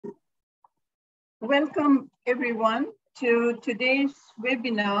Welcome everyone to today's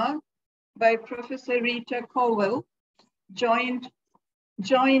webinar by Professor Rita Colwell,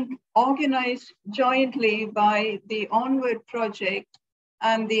 organized jointly by the ONWARD project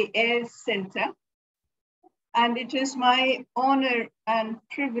and the AIRS Center. And it is my honor and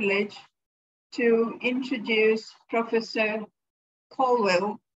privilege to introduce Professor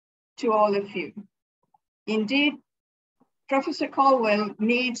Colwell to all of you. Indeed, Professor Colwell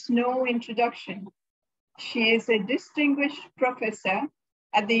needs no introduction. She is a distinguished professor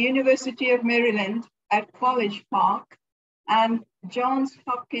at the University of Maryland at College Park and Johns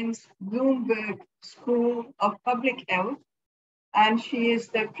Hopkins Bloomberg School of Public Health, and she is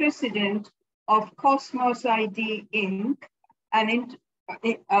the president of Cosmos ID Inc.,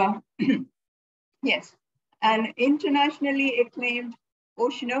 an internationally acclaimed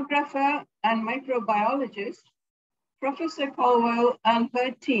oceanographer and microbiologist. Professor Colwell and her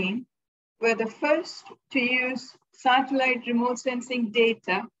team were the first to use satellite remote sensing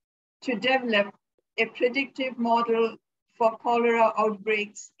data to develop a predictive model for cholera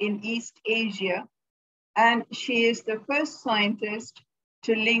outbreaks in East Asia. And she is the first scientist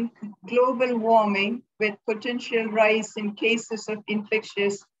to link global warming with potential rise in cases of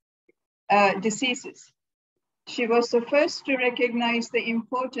infectious diseases. She was the first to recognize the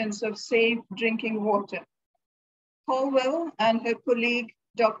importance of safe drinking water. Colwell and her colleague,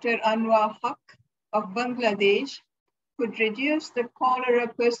 Dr. Anwar Haq of Bangladesh, could reduce the cholera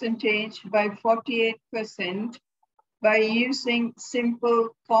percentage by 48% by using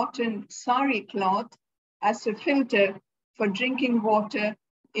simple cotton sari cloth as a filter for drinking water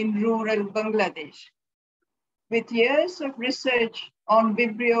in rural Bangladesh. With years of research on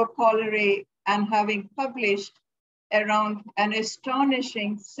Vibrio cholerae and having published around an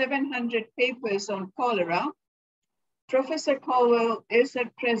astonishing 700 papers on cholera, Professor Colwell is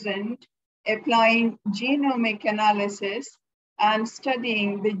at present applying genomic analysis and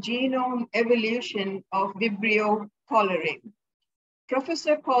studying the genome evolution of Vibrio cholerae.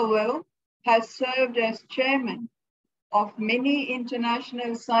 Professor Colwell has served as chairman of many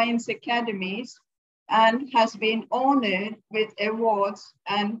international science academies and has been honored with awards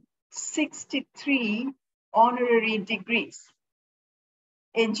and 63 honorary degrees.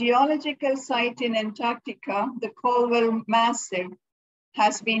 A geological site in Antarctica, the Colwell Massif,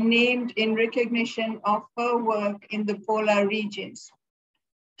 has been named in recognition of her work in the polar regions.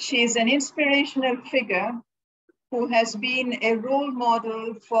 She is an inspirational figure who has been a role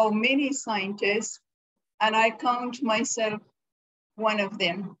model for many scientists, and I count myself one of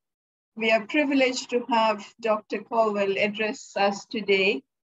them. We are privileged to have Dr. Colwell address us today,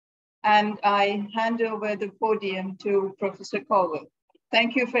 and I hand over the podium to Professor Colwell.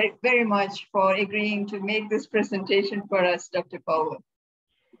 Thank you very much for agreeing to make this presentation for us, Dr. Colwell.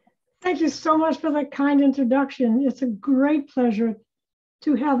 Thank you so much for that kind introduction. It's a great pleasure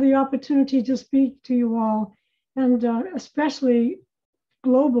to have the opportunity to speak to you all, and especially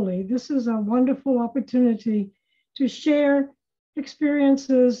globally. This is a wonderful opportunity to share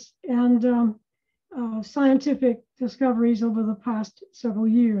experiences and scientific discoveries over the past several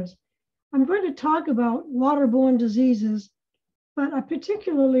years. I'm going to talk about waterborne diseases, but I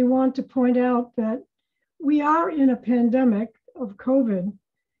particularly want to point out that we are in a pandemic of COVID,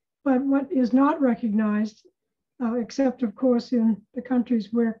 but what is not recognized, except of course in the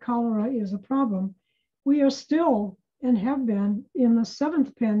countries where cholera is a problem, we are still and have been in the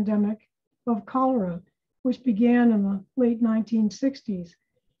 7th pandemic of cholera, which began in the late 1960s.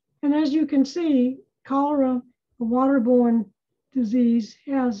 And as you can see, cholera, a waterborne disease,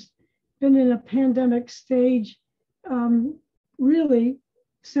 has been in a pandemic stage really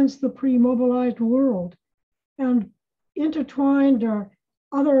since the pre-mobilized world. And intertwined are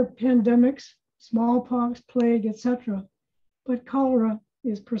other pandemics, smallpox, plague, etc. But cholera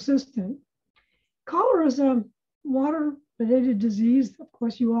is persistent. Cholera is a water-related disease. Of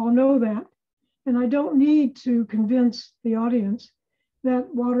course, you all know that. And I don't need to convince the audience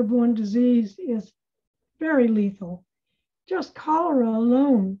that waterborne disease is very lethal. Just cholera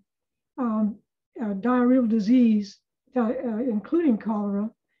alone, diarrheal disease, including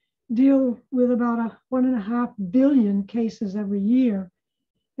cholera, deal with about 1.5 billion cases every year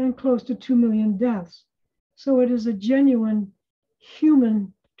and close to 2 million deaths. So it is a genuine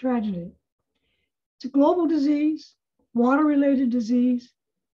human tragedy. It's a global disease, water-related disease.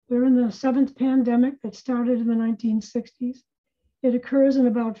 We're in the 7th pandemic that started in the 1960s. It occurs in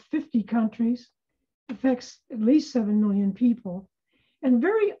about 50 countries, affects at least 7 million people. And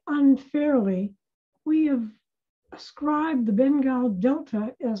very unfairly, we have ascribed the Bengal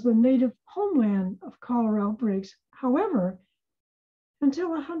Delta as the native homeland of cholera outbreaks. However, until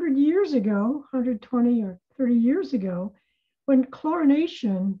 100 years ago, 120 or 30 years ago, when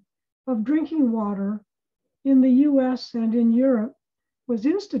chlorination of drinking water in the US and in Europe was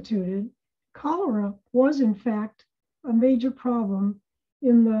instituted. Cholera was in fact a major problem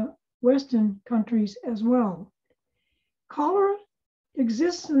in the Western countries as well. Cholera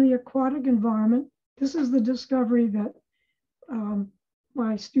exists in the aquatic environment. This is the discovery that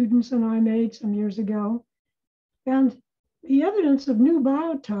my students and I made some years ago. And the evidence of new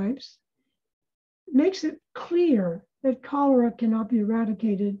biotypes makes it clear that cholera cannot be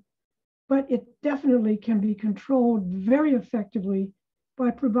eradicated, but it definitely can be controlled very effectively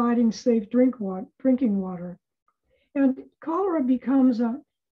by providing safe drinking water. And cholera becomes a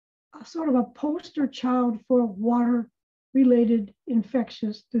sort of a poster child for water-related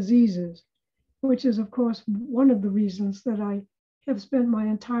infectious diseases, which is, of course, one of the reasons that I have spent my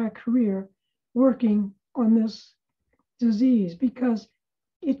entire career working on this disease, because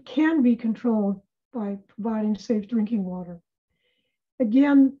it can be controlled by providing safe drinking water.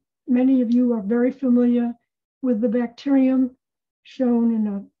 Again, many of you are very familiar with the bacterium shown in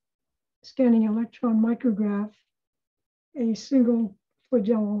a scanning electron micrograph, a single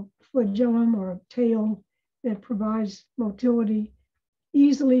flagellum or tail that provides motility,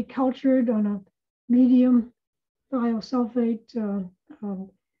 easily cultured on a medium thiosulfate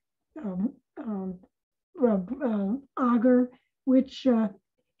agar, which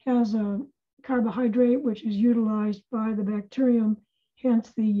has a carbohydrate which is utilized by the bacterium,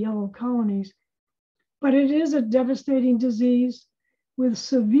 hence the yellow colonies. But it is a devastating disease with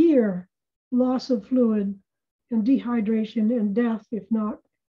severe loss of fluid and dehydration and death, if not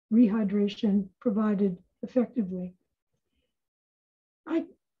rehydration provided effectively. I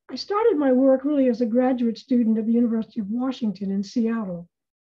started my work really as a graduate student at the University of Washington in Seattle,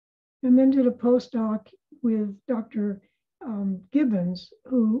 and then did a postdoc with Dr. Gibbons,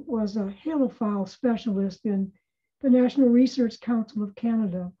 who was a halophile specialist in the National Research Council of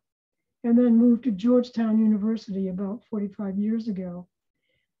Canada, and then moved to Georgetown University about 45 years ago,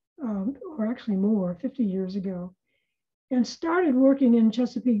 or actually more, 50 years ago, and started working in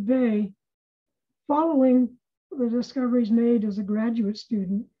Chesapeake Bay following the discoveries made as a graduate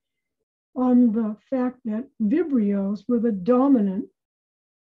student on the fact that Vibrios were the dominant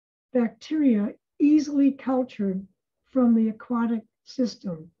bacteria easily cultured from the aquatic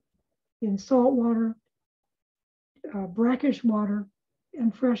system in salt water, brackish water,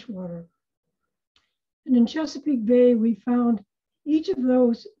 and fresh water. And in Chesapeake Bay, we found each of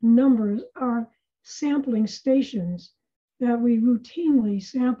those numbers are sampling stations that we routinely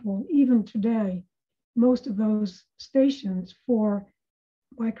sample even today, most of those stations for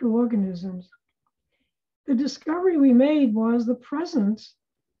microorganisms. The discovery we made was the presence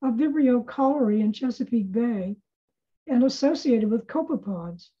of Vibrio cholerae in Chesapeake Bay and associated with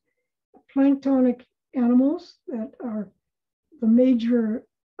copepods, planktonic animals that are the major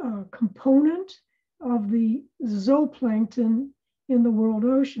component of the zooplankton in the world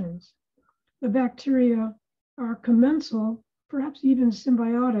oceans. The bacteria are commensal, perhaps even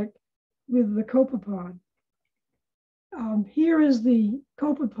symbiotic, with the copepod. Here is the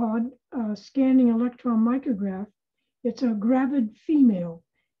copepod scanning electron micrograph. It's a gravid female.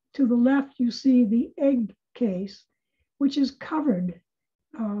 To the left, you see the egg case, which is coated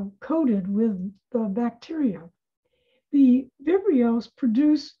with the bacteria. The Vibrios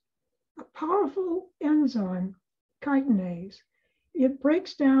produce a powerful enzyme, chitinase. It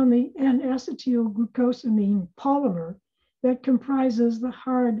breaks down the N-acetylglucosamine polymer that comprises the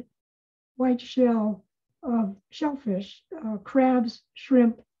hard white shell of shellfish, crabs,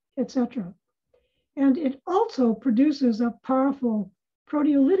 shrimp, etc. And it also produces a powerful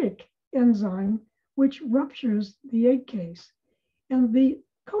proteolytic enzyme which ruptures the egg case. And the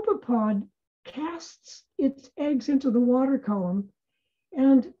copepod casts its eggs into the water column,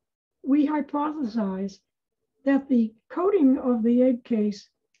 and we hypothesize that the coating of the egg case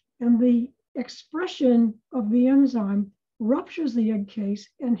and the expression of the enzyme ruptures the egg case,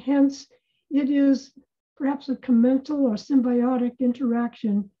 and hence it is perhaps a commensal or symbiotic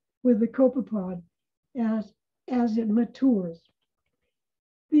interaction with the copepod as it matures.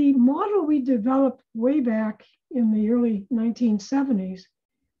 The model we developed way back in the early 1970s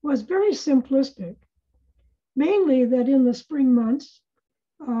was very simplistic, mainly that in the spring months,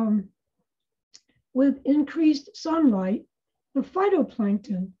 with increased sunlight, the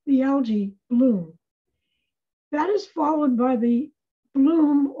phytoplankton, the algae, bloom. That is followed by the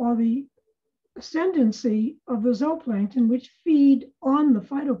bloom or the ascendancy of the zooplankton, which feed on the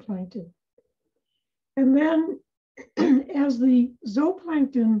phytoplankton. And then as the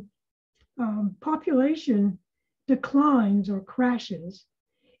zooplankton population declines or crashes,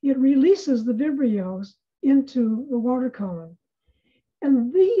 it releases the Vibrios into the water column.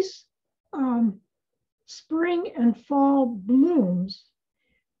 And these spring and fall blooms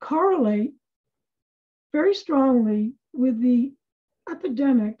correlate very strongly with the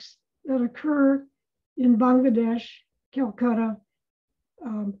epidemics that occur in Bangladesh, Calcutta,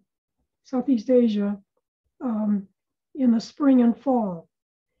 Southeast Asia, in the spring and fall.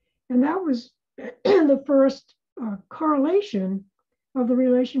 And that was the first correlation of the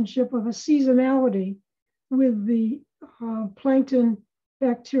relationship of a seasonality with the plankton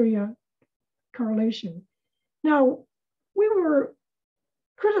bacteria correlation. Now, we were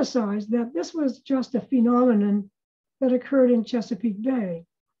criticized that this was just a phenomenon that occurred in Chesapeake Bay.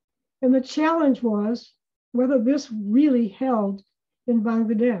 And the challenge was whether this really held in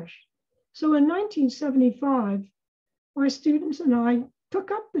Bangladesh. So in 1975, my students and I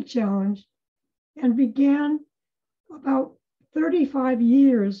took up the challenge and began about 35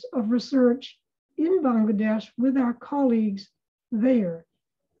 years of research in Bangladesh with our colleagues there,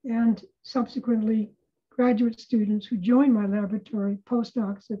 and subsequently graduate students who joined my laboratory,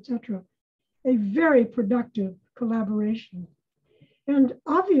 postdocs, etc. A very productive collaboration. And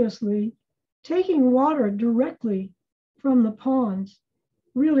obviously, taking water directly from the ponds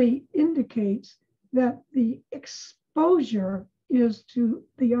really indicates that the exposure is to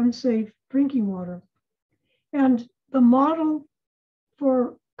the unsafe drinking water. And the model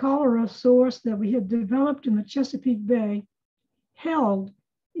for cholera source that we had developed in the Chesapeake Bay held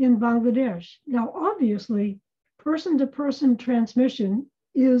in Bangladesh. Now, obviously, person-to-person transmission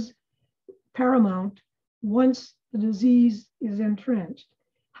is paramount once the disease is entrenched.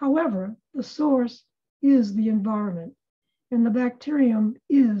 However, the source is the environment, and the bacterium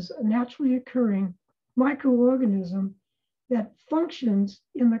is a naturally occurring microorganism that functions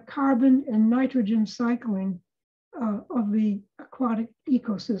in the carbon and nitrogen cycling of the aquatic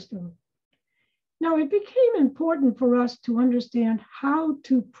ecosystem. Now, it became important for us to understand how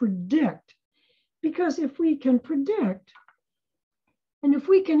to predict, because if we can predict and if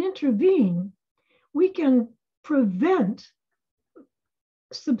we can intervene, we can prevent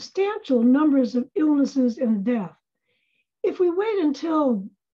substantial numbers of illnesses and death. If we wait until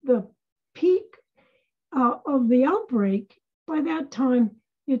the peak of the outbreak, by that time,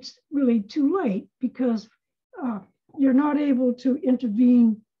 it's really too late because you're not able to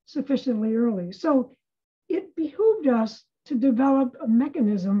intervene sufficiently early. So it behooved us to develop a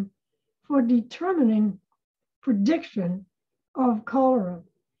mechanism for determining prediction of cholera.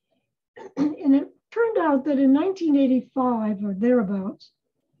 And it turned out that in 1985 or thereabouts,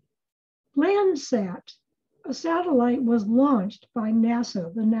 Landsat, a satellite, was launched by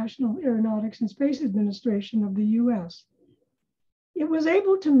NASA, the National Aeronautics and Space Administration of the US. It was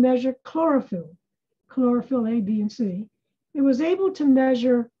able to measure chlorophyll A, B, and C. It was able to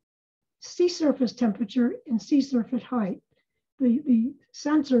measure sea surface temperature and sea surface height. The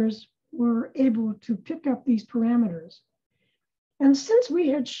sensors were able to pick up these parameters. And since we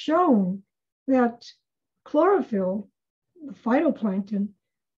had shown that chlorophyll, the phytoplankton,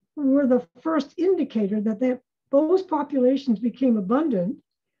 were the first indicator that those populations became abundant,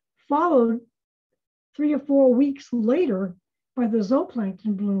 followed 3 or 4 weeks later by the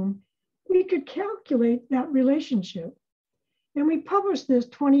zooplankton bloom, we could calculate that relationship. And we published this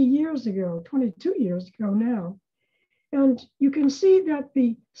 22 years ago now. And you can see that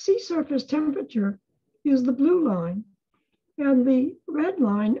the sea surface temperature is the blue line, and the red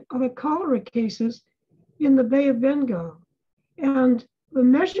line are the cholera cases in the Bay of Bengal. And the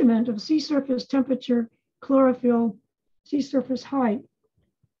measurement of sea surface temperature, chlorophyll, sea surface height,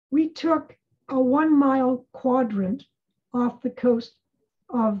 we took a 1 mile quadrant off the coast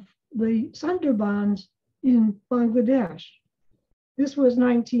of the Sundarbans in Bangladesh. This was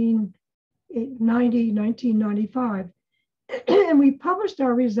 1990, 1995. And we published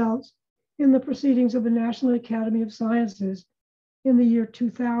our results in the Proceedings of the National Academy of Sciences in the year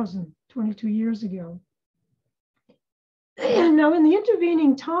 2000, 22 years ago. And now, in the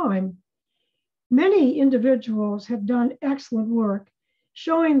intervening time, many individuals have done excellent work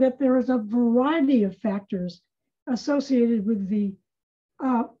showing that there is a variety of factors associated with the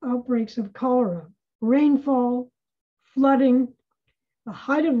outbreaks of cholera: rainfall, flooding, the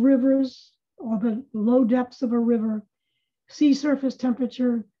height of rivers or the low depths of a river, sea surface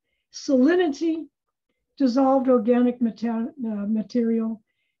temperature, salinity, dissolved organic material,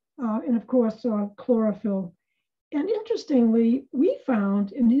 and of course, chlorophyll. And interestingly, we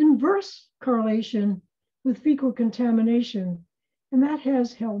found an inverse correlation with fecal contamination, and that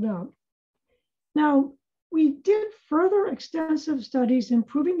has held up. Now, we did further extensive studies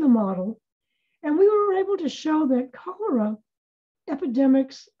improving the model, And we were able to show that cholera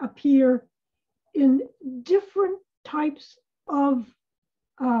epidemics appear in different types of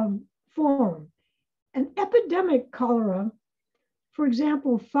form. An epidemic cholera, for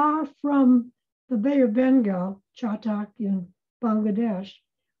example, far from the Bay of Bengal, Chatak in Bangladesh,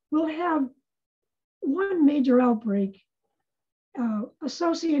 will have one major outbreak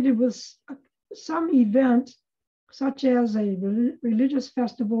associated with some event, such as a religious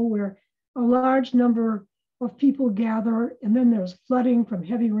festival where a large number of people gather, and then there's flooding from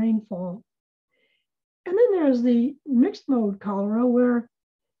heavy rainfall. And then there's the mixed mode cholera, where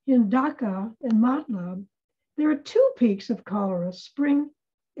in Dhaka and Matlab, there are two peaks of cholera, spring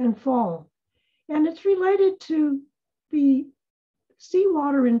and fall. And it's related to the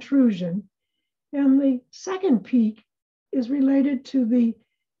seawater intrusion. And the second peak is related to the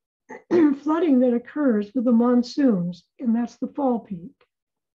flooding that occurs with the monsoons, and that's the fall peak.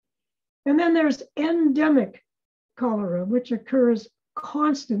 And then there's endemic cholera, which occurs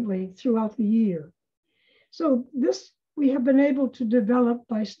constantly throughout the year. So this we have been able to develop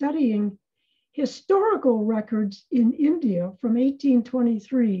by studying historical records in India from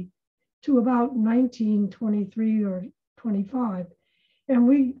 1823 to about 1923 or 25. And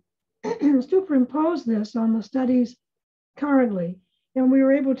we superimpose this on the studies currently, and we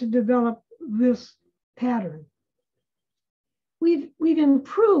were able to develop this pattern. We've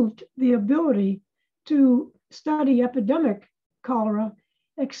improved the ability to study epidemic cholera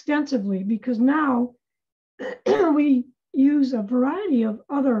extensively, because now we use a variety of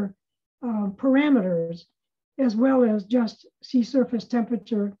other parameters, as well as just sea surface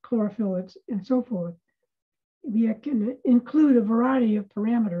temperature, chlorophyll, and so forth. We can include a variety of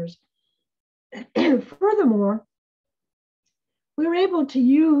parameters. Furthermore, we were able to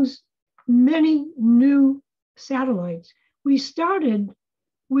use many new satellites. We started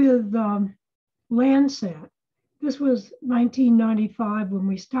with Landsat. This was 1995 when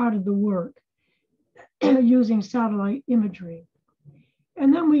we started the work using satellite imagery.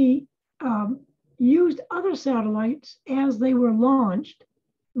 And then we used other satellites as they were launched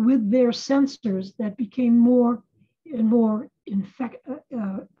with their sensors that became more and more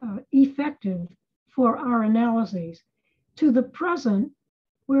effective for our analyses. To the present,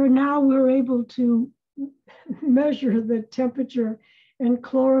 where now we're able to measure the temperature and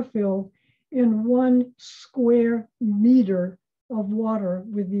chlorophyll in 1 square meter of water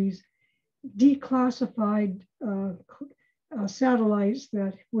with these declassified satellites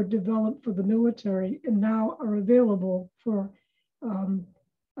that were developed for the military and now are available for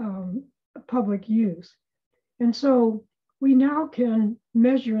public use. And so we now can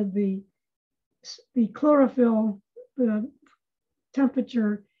measure the chlorophyll, the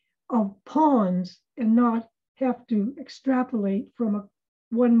temperature of ponds, and not have to extrapolate from a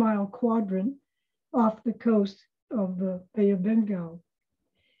 1 mile quadrant off the coast of the Bay of Bengal.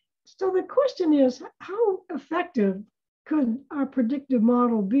 So the question is, how effective could our predictive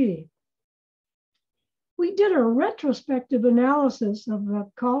model be? We did a retrospective analysis of the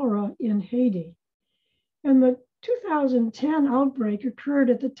cholera in Haiti, and the 2010 outbreak occurred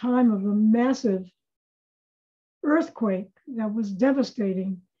at the time of a massive earthquake that was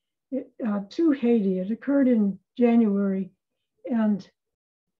devastating to Haiti. It occurred in January, and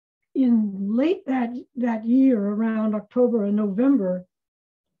in late that year, around October and November,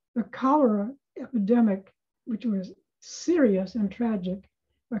 the cholera epidemic, which was serious and tragic,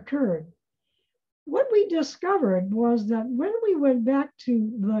 occurred. What we discovered was that when we went back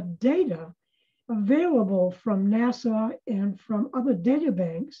to the data available from NASA and from other data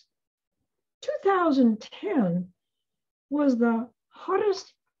banks, 2010 was the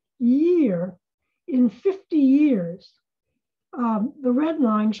hottest year in 50 years. The red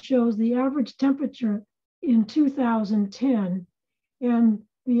line shows the average temperature in 2010 and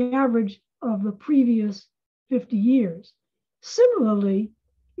the average of the previous 50 years. Similarly,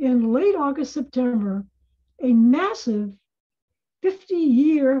 in late August, September, a massive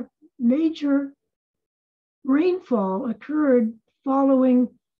 50-year major rainfall occurred following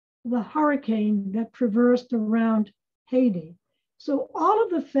the hurricane that traversed around Haiti. So all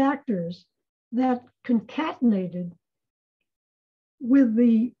of the factors that concatenated with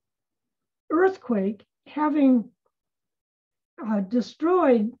the earthquake having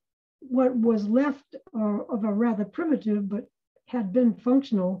destroyed what was left of a rather primitive but had been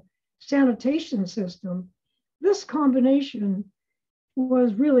functional sanitation system, this combination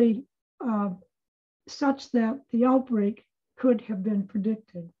was really such that the outbreak could have been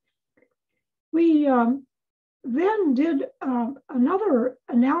predicted. We then did another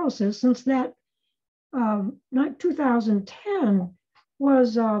analysis, since that 2010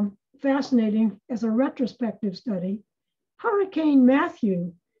 was fascinating as a retrospective study. Hurricane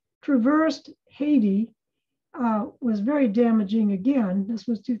Matthew traversed Haiti, was very damaging again. This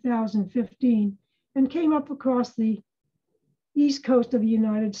was 2015, and came up across the east coast of the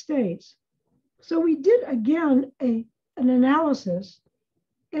United States. So we did again an analysis,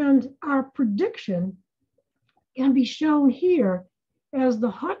 and our prediction can be shown here as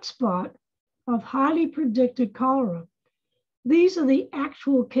the hotspot of highly predicted cholera. These are the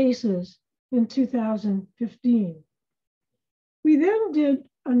actual cases in 2015. We then did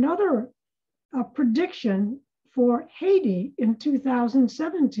another prediction for Haiti in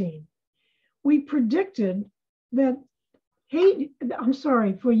 2017. We predicted that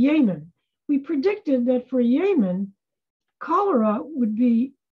for Yemen. We predicted that for Yemen, cholera would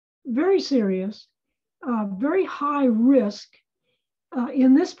be very serious, very high risk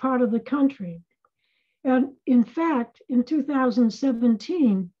in this part of the country. And in fact, in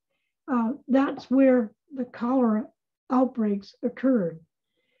 2017, that's where the cholera outbreaks occurred.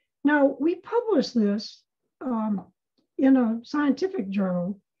 Now, we published this in a scientific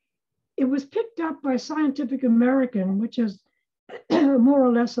journal. It was picked up by Scientific American, which is more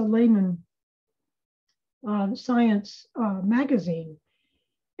or less a layman science magazine.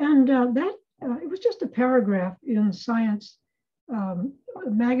 And it was just a paragraph in Science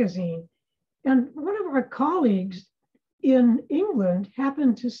magazine. And one of our colleagues in England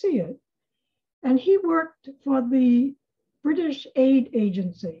happened to see it. And he worked for the British Aid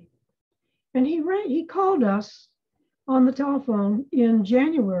Agency. And he called us on the telephone in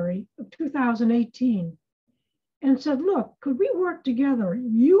January of 2018 and said, look, could we work together?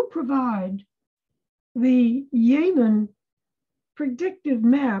 You provide the Yemen predictive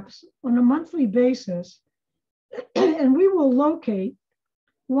maps on a monthly basis, and we will locate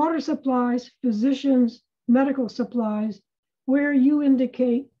water supplies, physicians, medical supplies, where you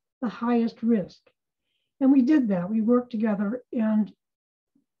indicate the highest risk. And we did that. We worked together, and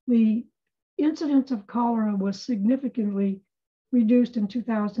the incidence of cholera was significantly reduced in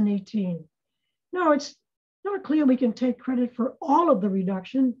 2018. Now, it's not clear we can take credit for all of the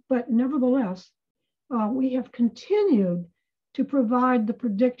reduction, but nevertheless, we have continued to provide the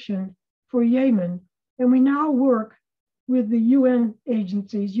prediction for Yemen, and we now work with the UN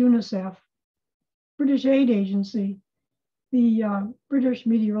agencies, UNICEF, British Aid Agency, the British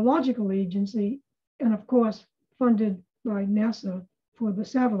Meteorological Agency, and of course, funded by NASA for the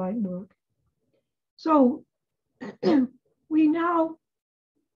satellite work. So we now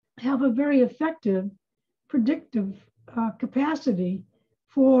have a very effective predictive capacity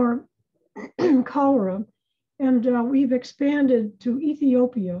for cholera, and we've expanded to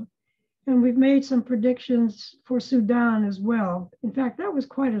Ethiopia, and we've made some predictions for Sudan as well. In fact, that was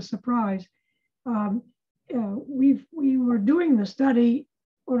quite a surprise. We were doing the study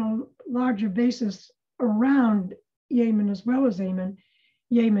on a larger basis around Yemen as well as Yemen,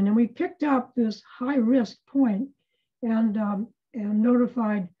 and we picked up this high risk point and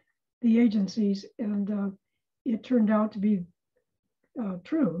notified the agencies, and it turned out to be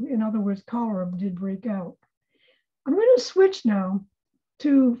true. In other words, cholera did break out. I'm going to switch now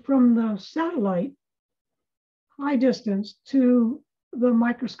from the satellite high distance to the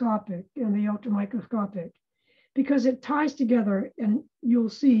microscopic and the ultramicroscopic, because it ties together, and you'll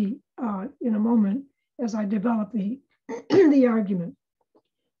see in a moment as I develop the argument.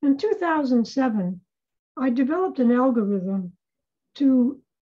 In 2007, I developed an algorithm to,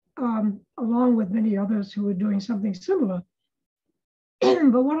 along with many others who were doing something similar,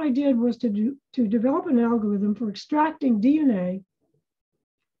 but what I did was to develop an algorithm for extracting DNA,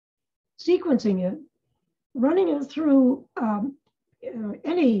 sequencing it, running it through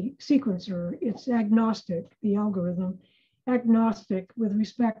any sequencer. It's agnostic, the algorithm, agnostic with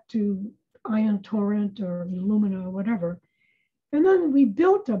respect to ion torrent or Illumina or whatever. And then we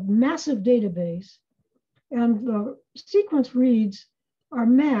built a massive database, and the sequence reads are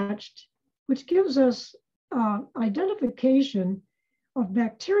matched, which gives us identification of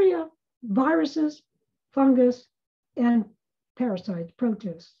bacteria, viruses, fungus, and parasites,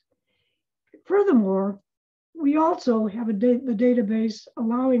 protists. Furthermore, we also have the database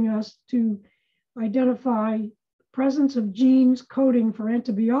allowing us to identify presence of genes coding for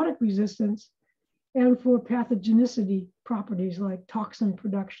antibiotic resistance and for pathogenicity properties like toxin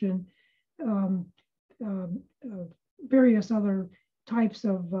production, various other types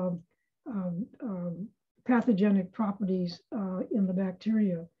of pathogenic properties in the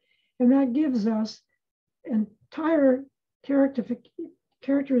bacteria. And that gives us entire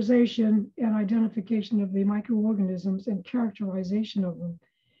characterization and identification of the microorganisms and characterization of them.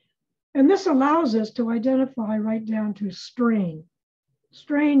 And this allows us to identify right down to strain.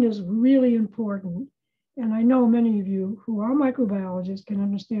 strain is really important. And I know many of you who are microbiologists can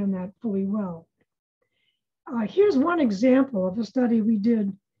understand that fully well. Here's one example of a study we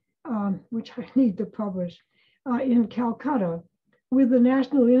did, which I need to publish, in Calcutta with the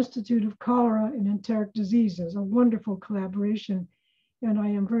National Institute of Cholera and Enteric Diseases, a wonderful collaboration. And I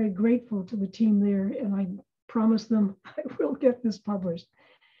am very grateful to the team there, and I promise them I will get this published.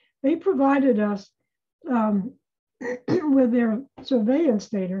 They provided us with their surveillance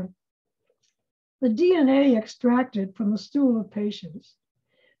data, the DNA extracted from the stool of patients.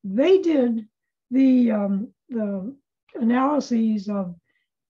 They did the analyses of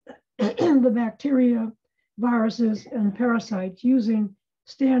the bacteria, viruses, and parasites using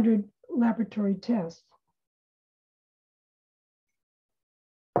standard laboratory tests.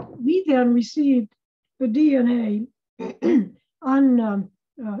 We then received the DNA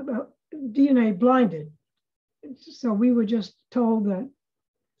DNA blinded. So we were just told that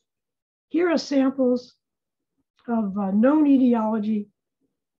here are samples of known etiology,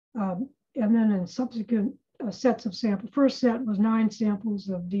 and then in subsequent sets of samples. First set was 9 samples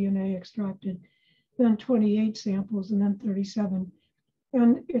of DNA extracted, then 28 samples, and then 37.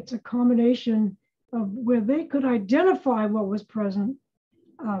 And it's a combination of where they could identify what was present,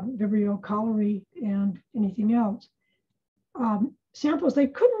 Vibrio, cholerae, and anything else. Samples they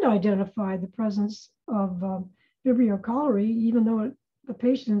couldn't identify the presence of Vibrio cholerae, even though the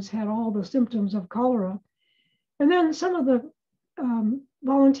patients had all the symptoms of cholera. And then some of the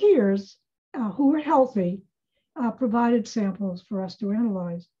volunteers who were healthy provided samples for us to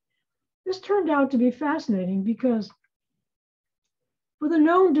analyze. This turned out to be fascinating because for the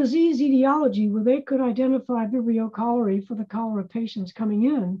known disease etiology where they could identify Vibrio cholerae for the cholera patients coming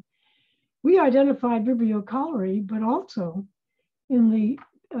in, we identified Vibrio cholerae, but also in the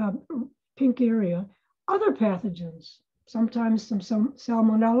pink area, other pathogens, sometimes some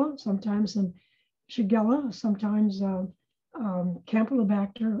Salmonella, sometimes some Shigella, sometimes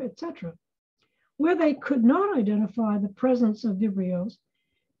Campylobacter, etc. Where they could not identify the presence of Vibrios,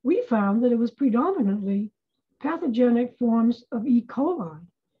 we found that it was predominantly pathogenic forms of E. coli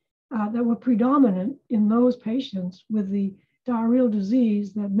that were predominant in those patients with the diarrheal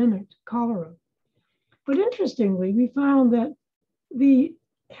disease that mimicked cholera. But interestingly, we found that the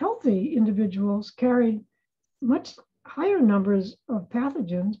healthy individuals carried much higher numbers of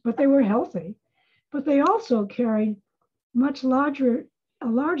pathogens, but they were healthy. But they also carried a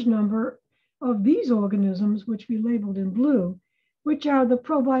large number of these organisms, which we labeled in blue, which are the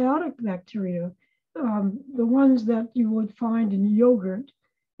probiotic bacteria, the ones that you would find in yogurt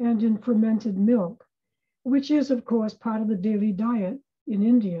and in fermented milk, which is, of course, part of the daily diet in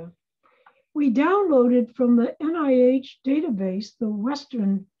India. We downloaded from the NIH database, the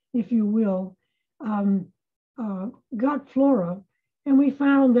Western, if you will, gut flora, and we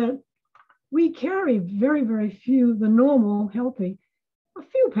found that we carry very, very few, the normal, healthy, a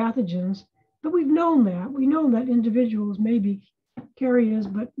few pathogens, but we've known that. We know that individuals may be carriers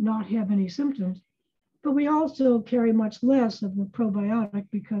but not have any symptoms, but we also carry much less of the probiotic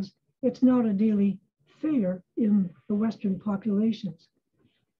because it's not a daily fare in the Western populations.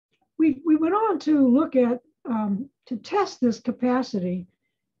 We went on to look at, to test this capacity,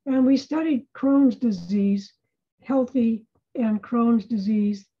 and we studied Crohn's disease, healthy, and Crohn's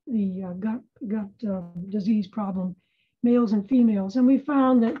disease, the gut disease problem, males and females. And we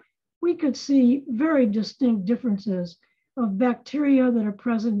found that we could see very distinct differences of bacteria that are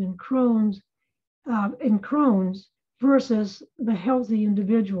present in Crohn's versus the healthy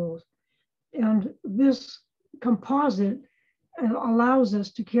individuals. And this composite allows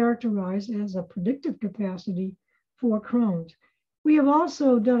us to characterize as a predictive capacity for Crohn's. We have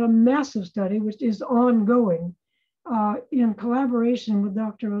also done a massive study, which is ongoing, in collaboration with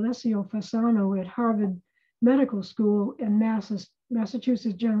Dr. Alessio Fasano at Harvard Medical School and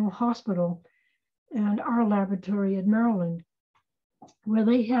Massachusetts General Hospital and our laboratory at Maryland, where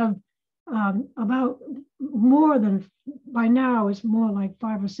they have about more than, by now it's more like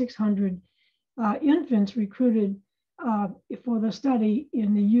 500 or 600 infants recruited for the study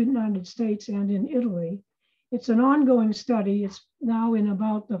in the United States and in Italy. It's an ongoing study. It's now in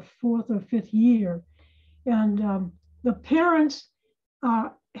about the 4th or 5th year. And the parents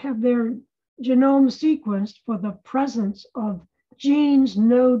have their genome sequenced for the presence of genes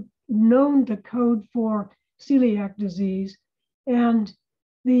known to code for celiac disease. And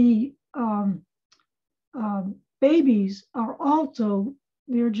the babies are also,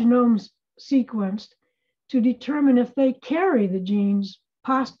 their genomes sequenced to determine if they carry the genes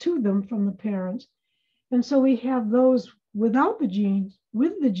passed to them from the parents. And so we have those without the genes,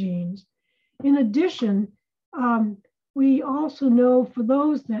 with the genes. In addition, we also know for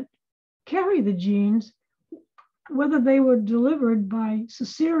those that carry the genes, whether they were delivered by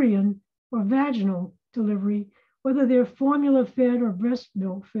cesarean or vaginal delivery, whether they're formula fed or breast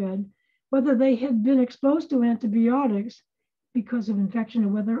milk fed, whether they had been exposed to antibiotics because of infection or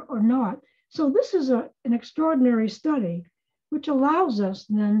whether or not. So this is an extraordinary study, which allows us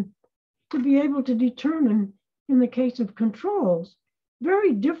then to be able to determine, in the case of controls,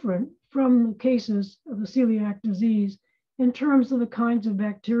 very different from the cases of the celiac disease in terms of the kinds of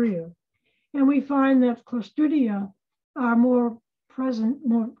bacteria. And we find that Clostridia are more present,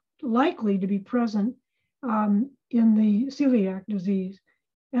 more likely to be present in the celiac disease,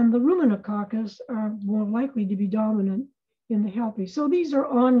 and the ruminococcus are more likely to be dominant in the healthy. So these are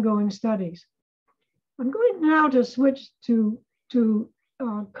ongoing studies. I'm going now to switch to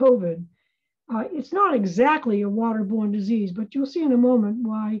COVID. It's not exactly a waterborne disease, but you'll see in a moment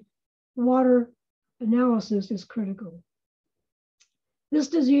why water analysis is critical. This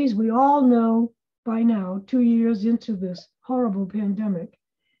disease, we all know by now, 2 years into this horrible pandemic,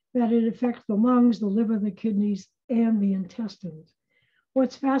 that it affects the lungs, the liver, the kidneys, and the intestines.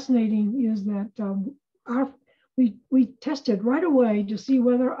 What's fascinating is that we tested right away to see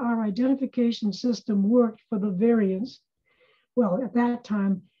whether our identification system worked for the variants. Well, at that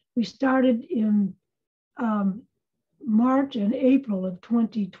time, we started in March and April of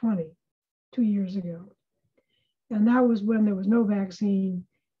 2020, 2 years ago. And that was when there was no vaccine.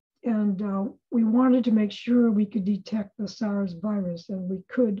 And we wanted to make sure we could detect the SARS virus, and we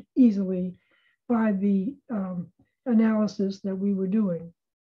could easily by the analysis that we were doing.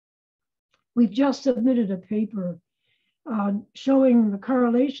 We've just submitted a paper showing the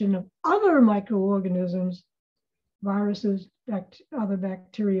correlation of other microorganisms, viruses, other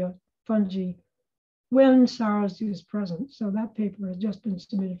bacteria, fungi, when SARS is present. So that paper has just been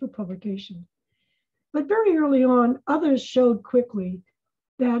submitted for publication. But very early on, others showed quickly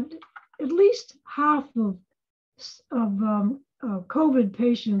that at least half of COVID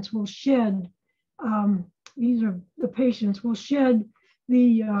patients will shed, these are the patients, will shed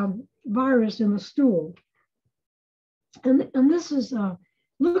the virus in the stool. And this is,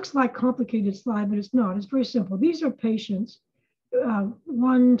 looks like a complicated slide, but it's not. It's very simple. These are patients,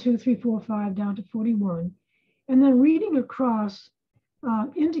 1, 2, 3, 4, 5, down to 41. And then reading across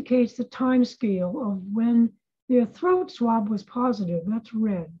indicates the time scale of when their throat swab was positive, that's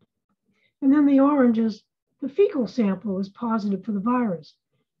red. And then the orange is the fecal sample is positive for the virus.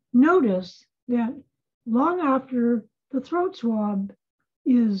 Notice that long after the throat swab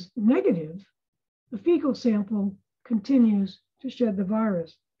is negative, the fecal sample continues to shed the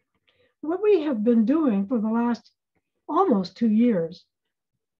virus. What we have been doing for the last almost 2 years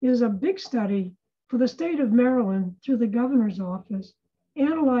is a big study for the state of Maryland through the governor's office,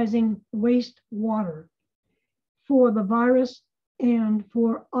 analyzing wastewater for the virus and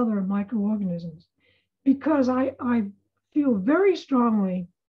for other microorganisms. Because I feel very strongly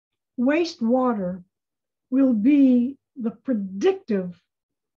wastewater will be the predictive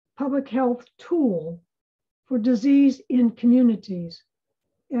public health tool for disease in communities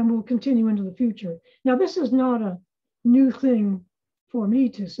and will continue into the future. Now, this is not a new thing for me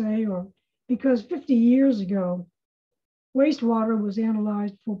to say, or because 50 years ago, wastewater was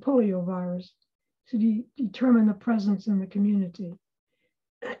analyzed for poliovirus to determine the presence in the community.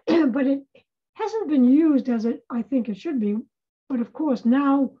 But it hasn't been used as I think it should be. But of course,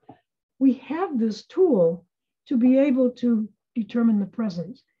 now we have this tool to be able to determine the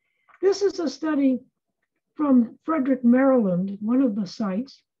presence. This is a study from Frederick, Maryland, one of the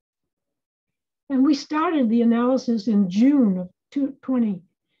sites. And we started the analysis in June of 2020.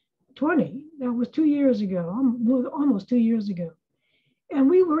 That was 2 years ago, almost 2 years ago. And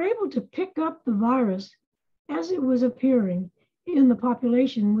we were able to pick up the virus as it was appearing in the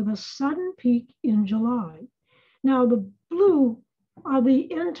population with a sudden peak in July. Now, the blue are the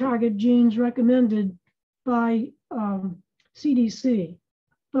end target genes recommended by CDC,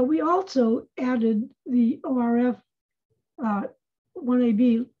 but we also added the ORF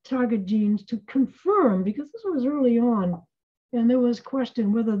 1AB target genes to confirm, because this was early on, and there was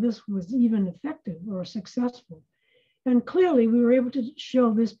question whether this was even effective or successful. And clearly we were able to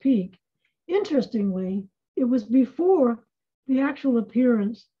show this peak. Interestingly, it was before the actual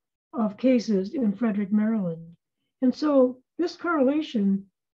appearance of cases in Frederick, Maryland. And so this correlation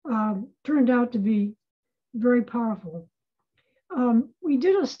turned out to be very powerful. We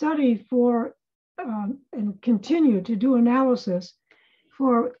did a study for, and continue to do analysis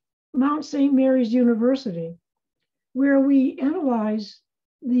for Mount St. Mary's University, where we analyze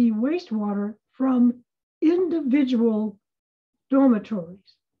the wastewater from individual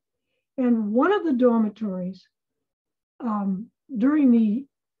dormitories. And one of the dormitories during the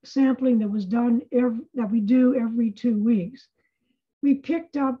sampling that was done, that we do every 2 weeks, we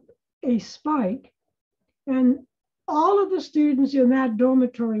picked up a spike, and all of the students in that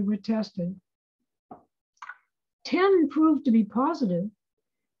dormitory were tested. 10 proved to be positive,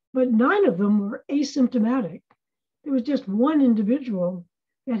 but 9 of them were asymptomatic. There was just one individual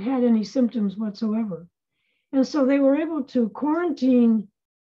that had any symptoms whatsoever. And so they were able to quarantine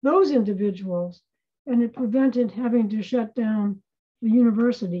those individuals, and it prevented having to shut down the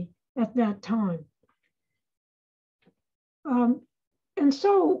university at that time. And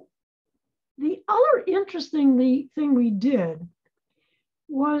so the other interesting thing we did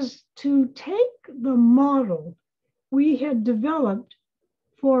was to take the model we had developed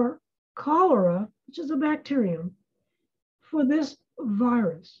for cholera, which is a bacterium, for this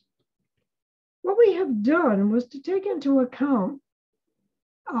virus. What we have done was to take into account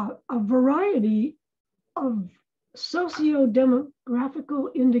a variety of socio-demographical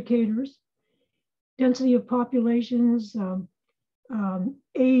indicators, density of populations,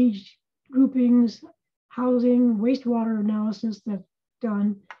 age groupings, housing, wastewater analysis that's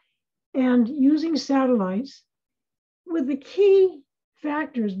done, and using satellites, with the key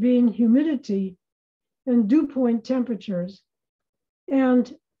factors being humidity and dew point temperatures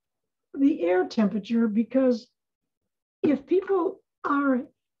and the air temperature, because if people are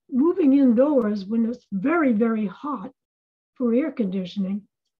moving indoors when it's very, very hot for air conditioning,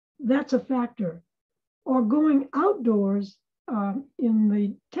 that's a factor. Or going outdoors in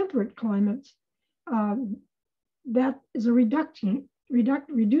the temperate climates, that is a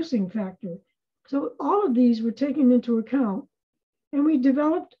reducing factor. So all of these were taken into account, and we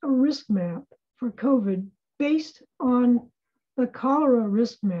developed a risk map for COVID based on the cholera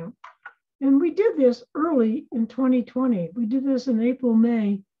risk map. And we did this early in 2020. We did this in April,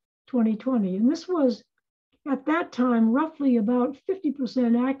 May 2020. And this was, at that time, roughly about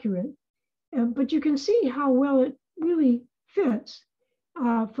 50% accurate. But you can see how well it really fits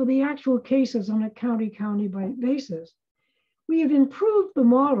for the actual cases on a county basis. We have improved the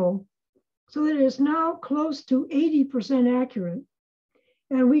model so that it is now close to 80% accurate,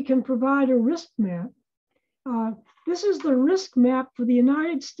 and we can provide a risk map. This is the risk map for the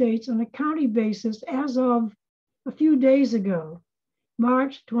United States on a county basis as of a few days ago,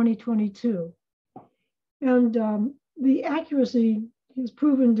 March 2022. And the accuracy has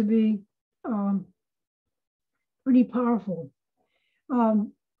proven to be pretty powerful.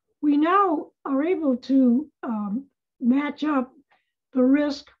 We now are able to match up the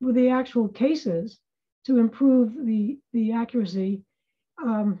risk with the actual cases to improve the accuracy.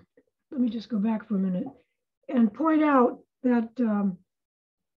 Let me just go back for a minute and point out that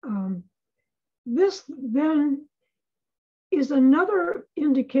this then is another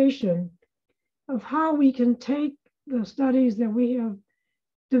indication of how we can take the studies that we have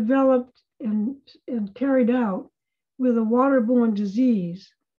developed and carried out with a waterborne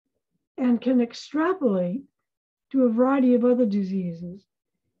disease and can extrapolate to a variety of other diseases.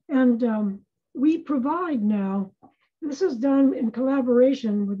 And we provide now, this is done in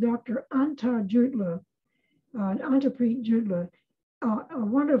collaboration with Dr. Antarpreet Jutla, a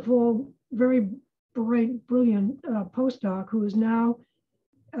wonderful, very bright, brilliant postdoc who is now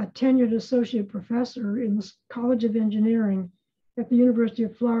a tenured associate professor in the College of Engineering at the University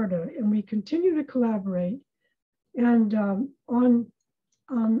of Florida. And we continue to collaborate. And on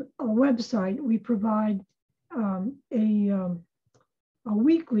a website, we provide a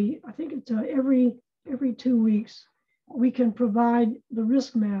weekly, I think it's every 2 weeks, we can provide the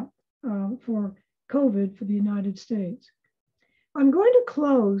risk map for COVID for the United States. I'm going to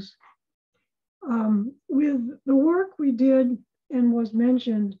close with the work we did and was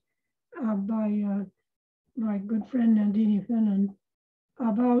mentioned by my good friend Nandini Fennan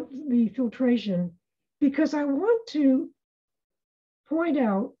about the filtration, because I want to point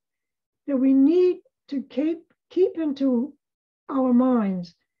out that we need to keep into our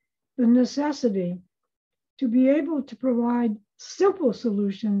minds the necessity to be able to provide simple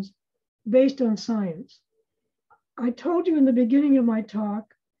solutions based on science. I told you in the beginning of my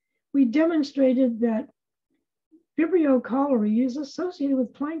talk, we demonstrated that Vibrio cholerae is associated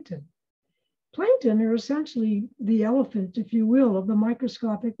with plankton. Plankton are essentially the elephant, if you will, of the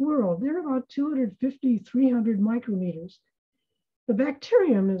microscopic world. They're about 250, 300 micrometers. The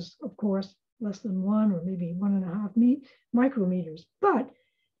bacterium is, of course, less than 1 or maybe 1.5 micrometers. But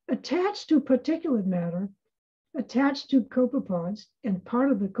attached to particulate matter, attached to copepods, and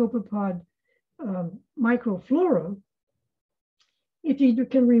part of the copepod microflora, if you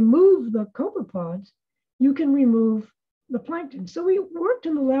can remove the copepods, you can remove the plankton. So we worked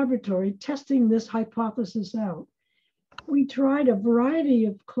in the laboratory testing this hypothesis out. we tried a variety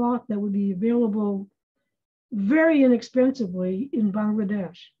of cloth that would be available very inexpensively in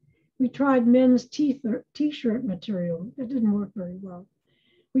Bangladesh. We tried men's t-shirt material. That didn't work very well.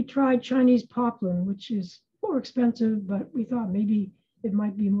 We tried Chinese poplin, which is more expensive, but we thought maybe it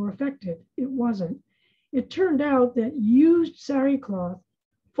might be more effective. It wasn't. It turned out that used sari cloth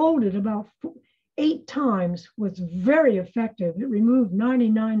folded about 8 times was very effective. It removed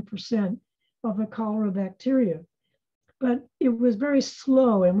 99% of the cholera bacteria, but it was very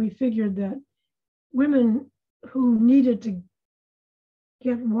slow. And we figured that women who needed to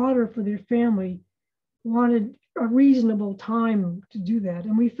get water for their family wanted a reasonable time to do that.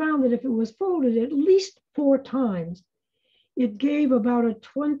 And we found that if it was folded at least 4 times, it gave about a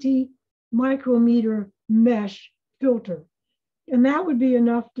 20 micrometer mesh filter. And that would be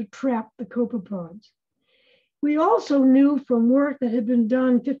enough to trap the copepods. We also knew from work that had been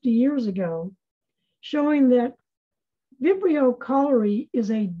done 50 years ago, showing that Vibrio cholerae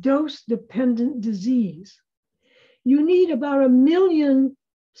is a dose-dependent disease. You need about 1 million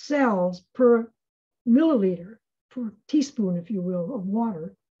cells per milliliter, per teaspoon, if you will, of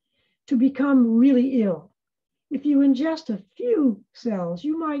water to become really ill. If you ingest a few cells,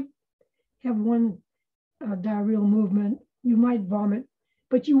 you might have one diarrheal movement, you might vomit,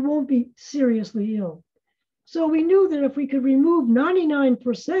 but you won't be seriously ill. So we knew that if we could remove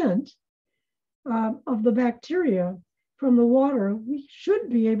 99% of the bacteria from the water, we should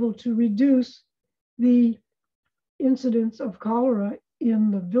be able to reduce the incidence of cholera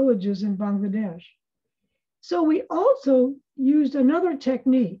in the villages in Bangladesh. So we also used another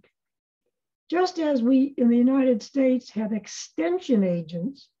technique. Just as we in the United States have extension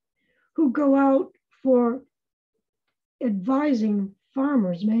agents who go out for advising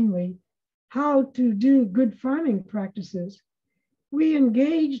farmers, mainly, how to do good farming practices, we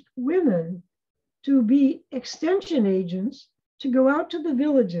engaged women to be extension agents to go out to the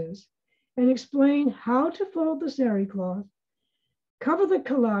villages and explain how to fold the sari cloth, cover the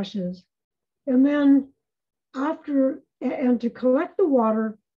calashes, and then and to collect the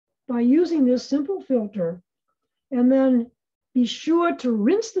water by using this simple filter, and then be sure to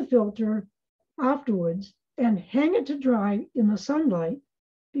rinse the filter afterwards and hang it to dry in the sunlight,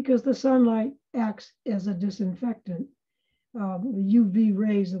 because the sunlight acts as a disinfectant, the UV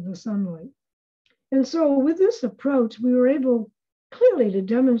rays of the sunlight. And so with this approach, we were able clearly to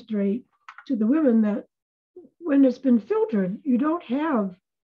demonstrate to the women that when it's been filtered, you don't have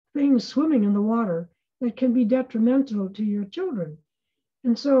things swimming in the water that can be detrimental to your children.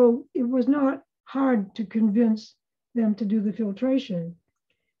 And so it was not hard to convince them to do the filtration.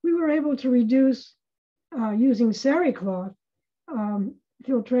 We were able to reduce using sari cloth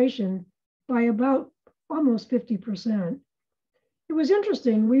filtration by about almost 50%. It was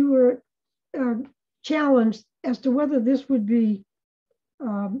interesting. We were challenged as to whether this would be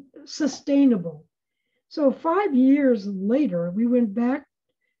sustainable. So 5 years later, we went back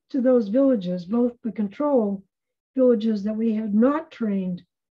to those villages, both the control villages that we had not trained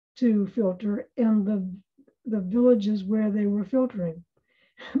to filter and the villages where they were filtering.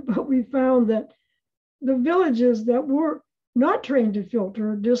 But we found that the villages that were not trained to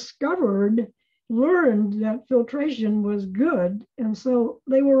filter learned that filtration was good, and so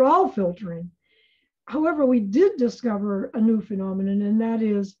they were all filtering. However, we did discover a new phenomenon, and that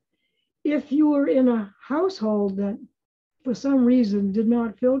is if you were in a household that for some reason did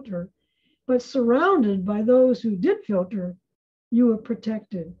not filter, but surrounded by those who did filter, you were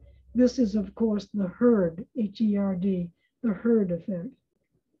protected. This is, of course, the herd, H-E-R-D, the herd effect.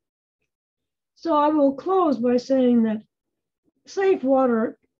 So I will close by saying that safe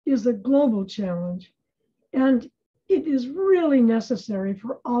water is a global challenge, and it is really necessary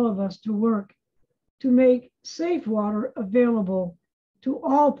for all of us to work to make safe water available to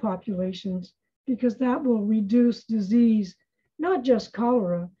all populations, because that will reduce disease, not just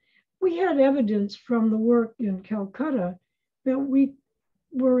cholera. We had evidence from the work in Calcutta that we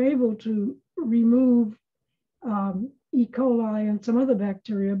were able to remove E. coli and some other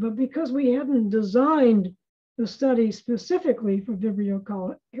bacteria, but because we hadn't designed the study specifically for Vibrio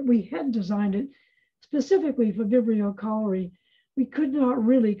cholerae, we had designed it specifically for Vibrio cholerae, we could not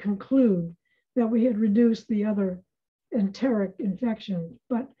really conclude that we had reduced the other enteric infections.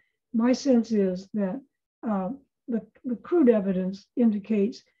 But my sense is that the crude evidence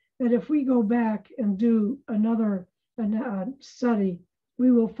indicates that if we go back and do another study,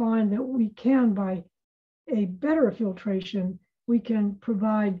 we will find that we can, by a better filtration, we can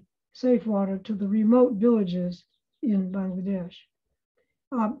provide safe water to the remote villages in Bangladesh.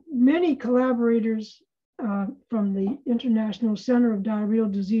 Many collaborators from the International Center of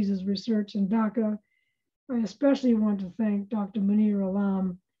Diarrheal Diseases Research in Dhaka, I especially want to thank Dr. Munir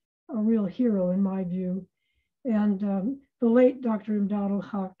Alam, a real hero in my view, and the late Dr. Imdad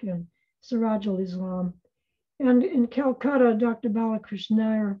al-Haq and Siraj al-Islam. And in Calcutta, Dr. Balakrishnan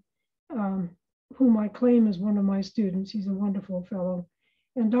Nair, whom I claim is one of my students. He's a wonderful fellow.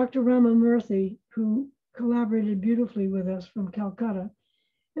 And Dr. Rama Murthy, who collaborated beautifully with us from Calcutta.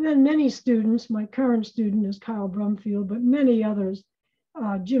 And then many students, my current student is Kyle Brumfield, but many others,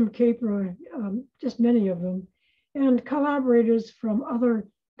 Jim Caper, just many of them, and collaborators from other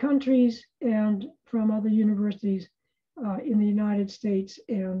countries and from other universities in the United States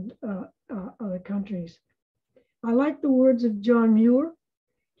and other countries. I like the words of John Muir.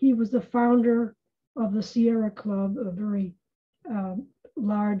 He was the founder of the Sierra Club, a very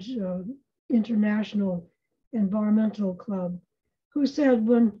large international environmental club, who said,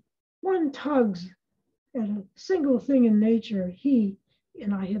 when one tugs at a single thing in nature, he,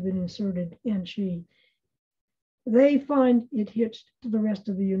 and I have been inserted, and she, they find it hitched to the rest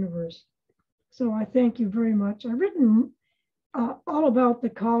of the universe. So I thank you very much. I've written all about the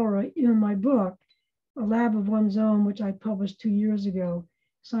cholera in my book, A Lab of One's Own, which I published 2 years ago.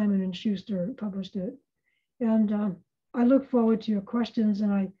 Simon & Schuster published it. And I look forward to your questions,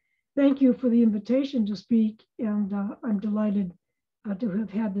 and I thank you for the invitation to speak, and I'm delighted to have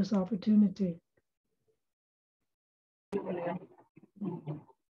had this opportunity.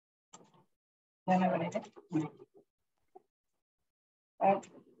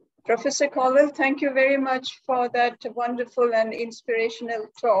 Professor Colwell, thank you very much for that wonderful and inspirational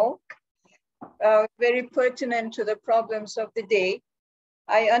talk, very pertinent to the problems of the day.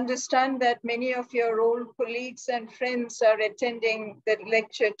 I understand that many of your old colleagues and friends are attending the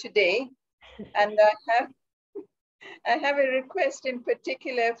lecture today, and I have a request in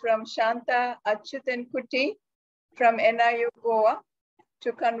particular from Shanta Achyutankutti from NIU Goa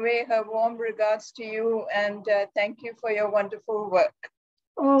to convey her warm regards to you and thank you for your wonderful work.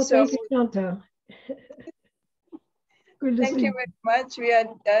 Oh, so, thank you, Shanta. Thank you very much. We are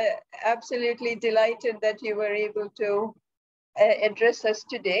absolutely delighted that you were able to address us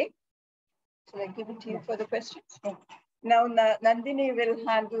today. Shall I give it to you for the questions? Yeah. Now, Nandini will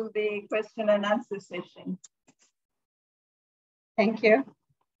handle the question and answer session. Thank you.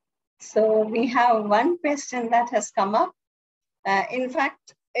 So we have one question that has come up. In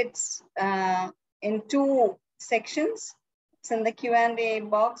fact, it's in 2 sections. It's in the Q&A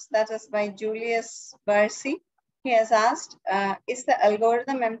box. That is by Julius Barcy. He has asked, is the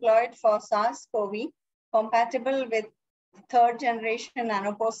algorithm employed for SARS-CoV compatible with 3rd generation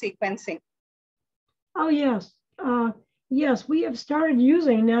nanopore sequencing? Oh, yes. Yes, we have started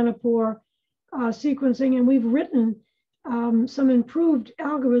using nanopore sequencing, and we've written some improved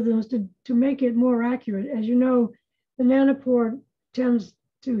algorithms to make it more accurate. As you know, the nanopore tends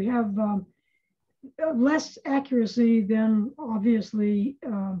to have less accuracy than obviously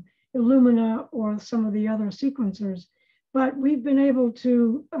Illumina or some of the other sequencers. But we've been able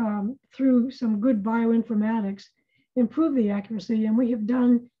to, through some good bioinformatics, improve the accuracy, and we have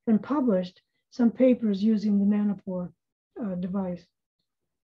done and published some papers using the nanopore device.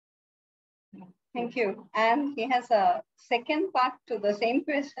 Thank you. And he has a second part to the same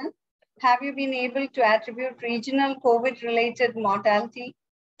question. Have you been able to attribute regional COVID-related mortality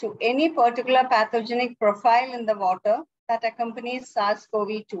to any particular pathogenic profile in the water that accompanies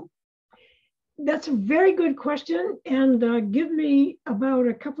SARS-CoV-2? That's a very good question, and give me about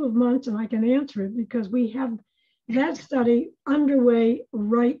a couple of months and I can answer it, because we have that study underway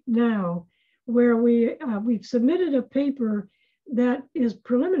right now, where we've submitted a paper that is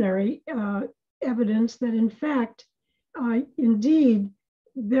preliminary evidence that in fact, indeed,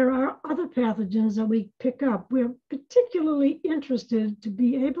 there are other pathogens that we pick up. We're particularly interested to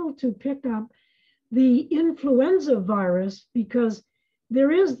be able to pick up the influenza virus, because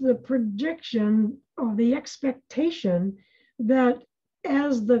there is the prediction or the expectation that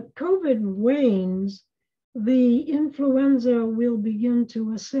as the COVID wanes, the influenza will begin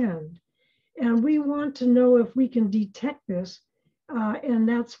to ascend. And we want to know if we can detect this, and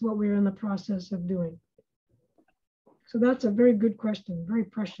that's what we're in the process of doing. So that's a very good question, very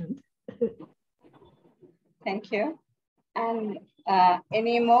prescient. Thank you. And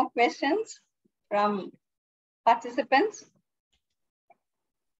any more questions from participants?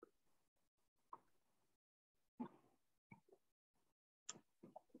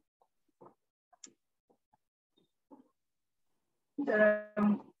 There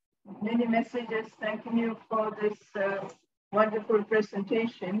are many messages thanking you for this wonderful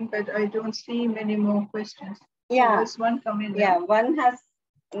presentation, but I don't see many more questions. Yeah, there's one coming. Yeah,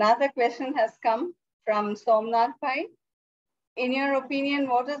 another question has come from Somnath Pai. in your opinion,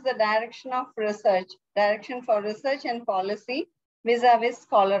 what is the direction of research, direction for research and policy vis-a-vis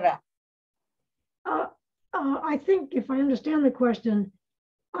cholera? I think if I understand the question,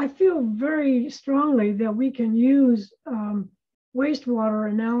 I feel very strongly that we can use wastewater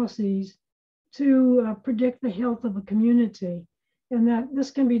analyses to predict the health of a community, and that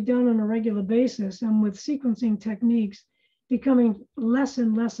this can be done on a regular basis, and with sequencing techniques becoming less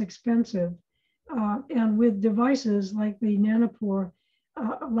and less expensive, and with devices like the nanopore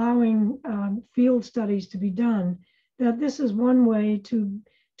allowing field studies to be done, that this is one way to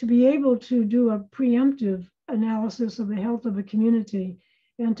be able to do a preemptive analysis of the health of a community,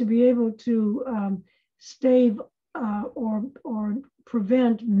 and to be able to stave or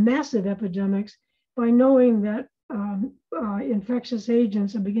prevent massive epidemics by knowing that infectious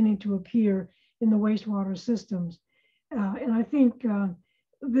agents are beginning to appear in the wastewater systems. And I think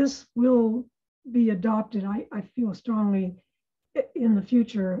this will be adopted. I feel strongly in the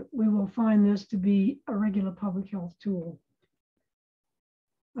future, we will find this to be a regular public health tool.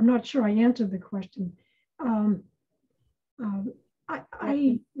 I'm not sure I answered the question.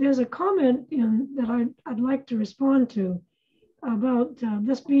 There's a comment that I'd like to respond to about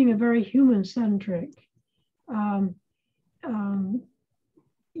this being a very human-centric.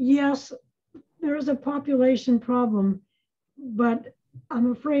 Yes, there is a population problem, but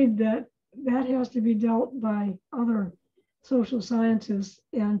I'm afraid that that has to be dealt by other social scientists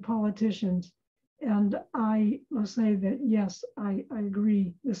and politicians. And I must say that, yes, I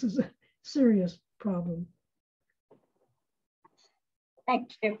agree. This is a serious problem.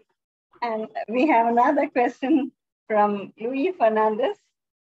 Thank you. And we have another question from Louis Fernandez.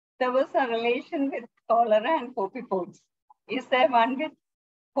 There was a relation with cholera and poppypods. Is there one with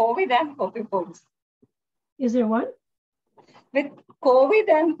COVID and poppypods? Is there what? With COVID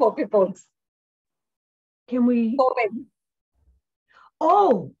and poppypods. Can we? COVID.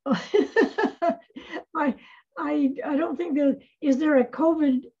 Oh, I don't think there is there a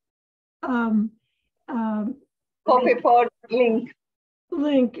COVID poppypod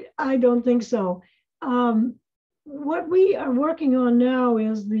link. I don't think so. What we are working on now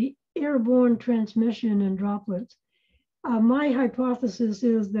is the airborne transmission in droplets. My hypothesis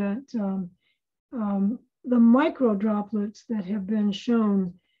is that the micro droplets that have been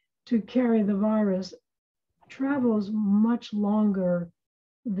shown to carry the virus travels much longer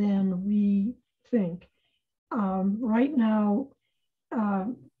than we think. Right now,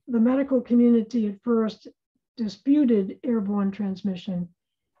 the medical community at first disputed airborne transmission.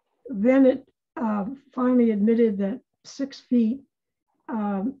 Then it finally admitted that 6 feet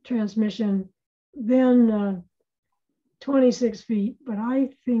transmission, then 26 feet, but I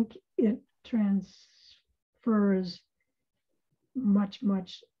think it transfers much,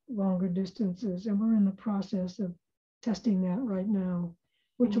 much longer distances, and we're in the process of testing that right now,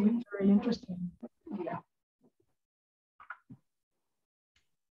 which will be very interesting. Yeah.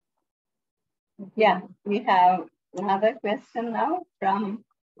 Yeah, we have another question now from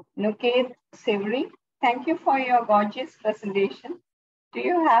Nuket Sivri. Thank you for your gorgeous presentation. Do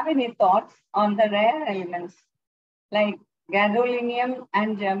you have any thoughts on the rare elements like gadolinium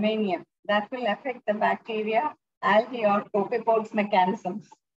and germanium that will affect the bacteria, algae, or copepods mechanisms?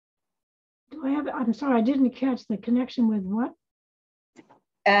 I'm sorry, I didn't catch the connection with what?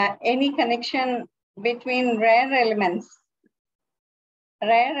 Any connection between rare elements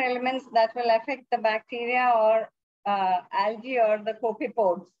that will affect the bacteria or algae or the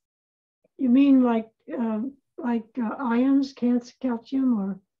copepods. You mean like ions, calcium,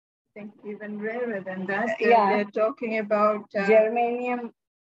 or? I think even rarer than that. Yeah. They're talking about germanium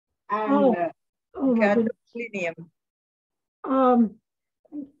and gadolinium.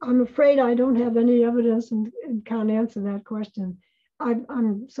 I'm afraid I don't have any evidence and can't answer that question.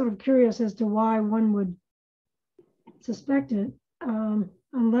 I'm sort of curious as to why one would suspect it,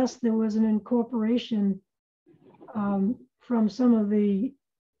 unless there was an incorporation from some of the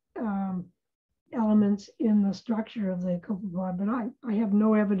elements in the structure of the copepod, but I have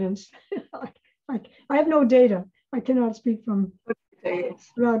no evidence. I have no data. I cannot speak from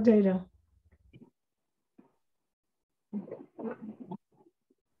without data.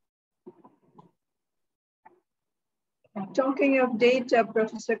 Talking of data,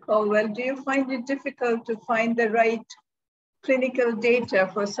 Professor Colwell, do you find it difficult to find the right clinical data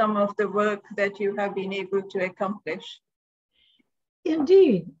for some of the work that you have been able to accomplish?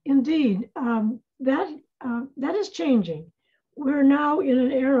 Indeed. That is changing. We're now in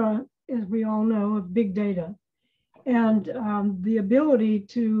an era, as we all know, of big data, and the ability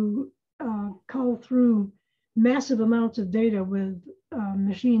to cull through massive amounts of data with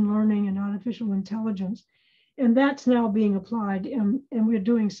machine learning and artificial intelligence. And that's now being applied, and we're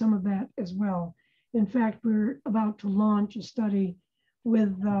doing some of that as well. In fact, we're about to launch a study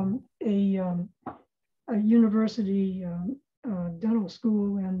with a university dental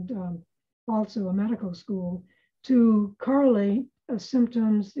school and also a medical school to correlate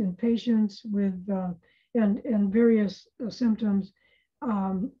symptoms in patients with and various symptoms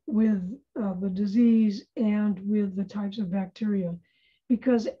with the disease and with the types of bacteria.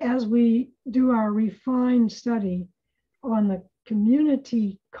 Because as we do our refined study on the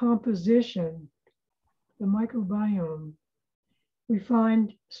community composition, the microbiome, we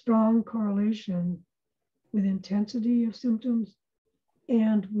find strong correlation with intensity of symptoms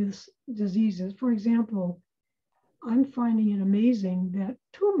and with diseases. For example, I'm finding it amazing that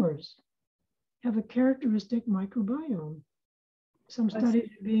tumors have a characteristic microbiome. Some studies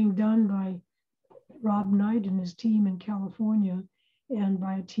are being done by Rob Knight and his team in California and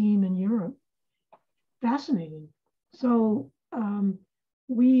by a team in Europe. Fascinating. So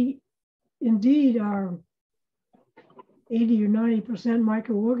we indeed are 80 or 90%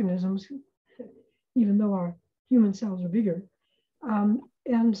 microorganisms, even though our human cells are bigger.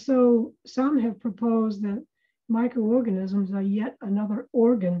 And so some have proposed that microorganisms are yet another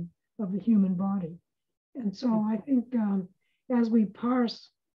organ of the human body. And so I think as we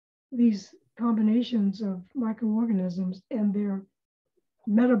parse these combinations of microorganisms and their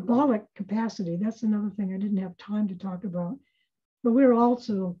metabolic capacity, that's another thing I didn't have time to talk about, but we're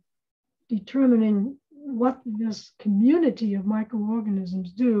also determining what this community of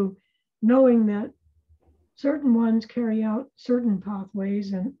microorganisms do, knowing that certain ones carry out certain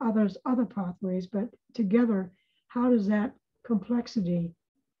pathways and others other pathways, but together, how does that complexity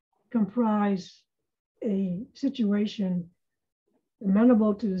comprise a situation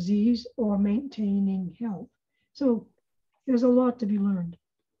amenable to disease or maintaining health? So there's a lot to be learned.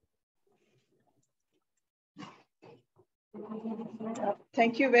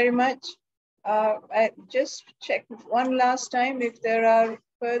 Thank you very much. I just check one last time if there are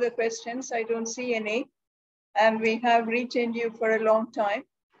further questions. I don't see any. And we have retained you for a long time.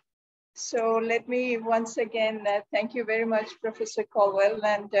 So let me once again thank you very much, Professor Colwell,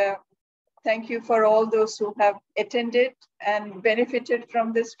 and thank you for all those who have attended and benefited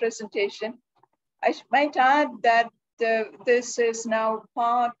from this presentation. I might add that this is now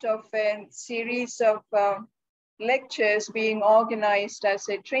part of a series of lectures being organized as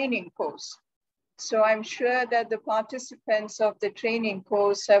a training course. So I'm sure that the participants of the training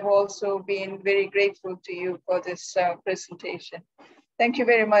course have also been very grateful to you for this presentation. Thank you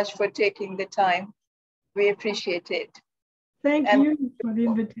very much for taking the time. We appreciate it. Thank you for the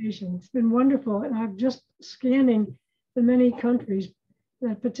invitation. It's been wonderful. And I'm just scanning the many countries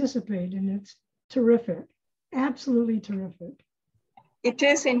that participate, and it's terrific, absolutely terrific. It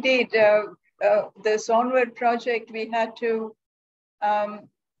is indeed. This ONWARD project, we had to,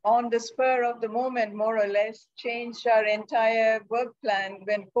 on the spur of the moment, more or less, change our entire work plan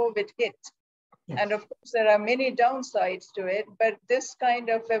when COVID hit. Yes. And of course, there are many downsides to it, but this kind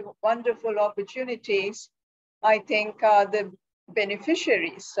of wonderful opportunities, I think, are the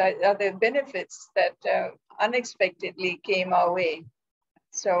beneficiaries, are the benefits that unexpectedly came our way.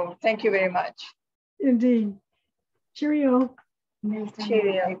 So thank you very much. Indeed. Cheerio. Milton.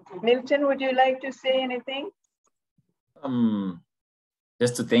 Cheerio. Milton, would you like to say anything?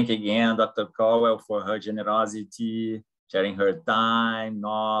 Just to thank again Dr. Colwell for her generosity, sharing her time,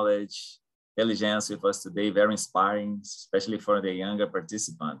 knowledge, intelligence with us today. Very inspiring, especially for the younger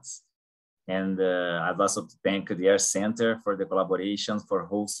participants. And I'd also to thank the Air Center for the collaboration for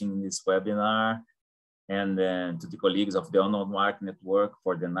hosting this webinar, and to the colleagues of the ONWARD Network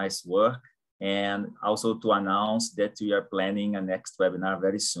for the nice work. And also to announce that we are planning a next webinar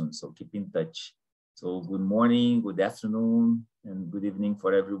very soon. So keep in touch. So good morning, good afternoon, and good evening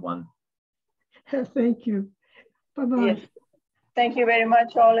for everyone. Thank you. Bye-bye. Yes. Thank you very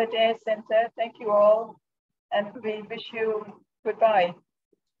much, all at Air Center. Thank you all. And we wish you goodbye.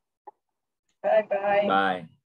 Bye-bye. Bye.